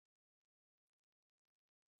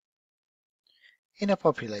In a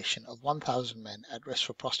population of 1,000 men at risk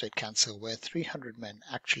for prostate cancer where 300 men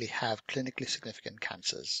actually have clinically significant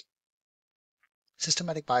cancers,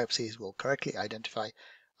 systematic biopsies will correctly identify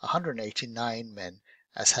 189 men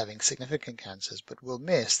as having significant cancers but will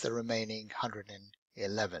miss the remaining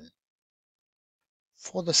 111.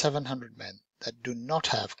 For the 700 men that do not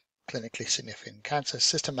have clinically significant cancer,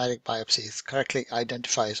 systematic biopsies correctly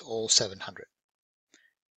identifies all 700.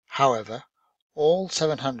 However, all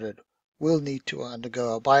 700 will need to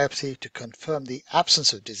undergo a biopsy to confirm the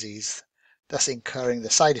absence of disease, thus incurring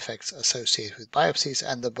the side effects associated with biopsies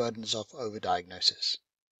and the burdens of overdiagnosis.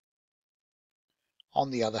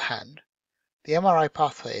 On the other hand, the MRI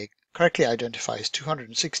pathway correctly identifies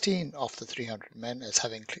 216 of the 300 men as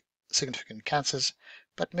having significant cancers,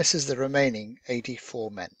 but misses the remaining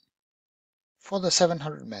 84 men. For the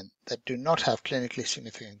 700 men that do not have clinically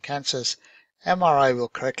significant cancers, MRI will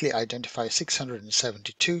correctly identify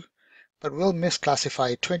 672, but will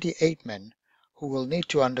misclassify 28 men who will need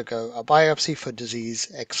to undergo a biopsy for disease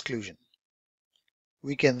exclusion.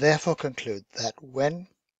 We can therefore conclude that when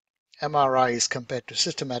MRI is compared to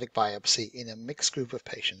systematic biopsy in a mixed group of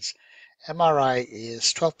patients, MRI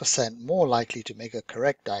is 12% more likely to make a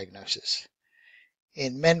correct diagnosis.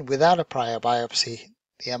 In men without a prior biopsy,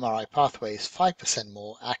 the MRI pathway is 5%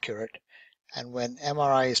 more accurate, and when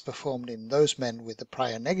MRI is performed in those men with a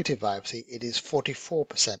prior negative biopsy, it is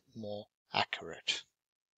 44% more accurate.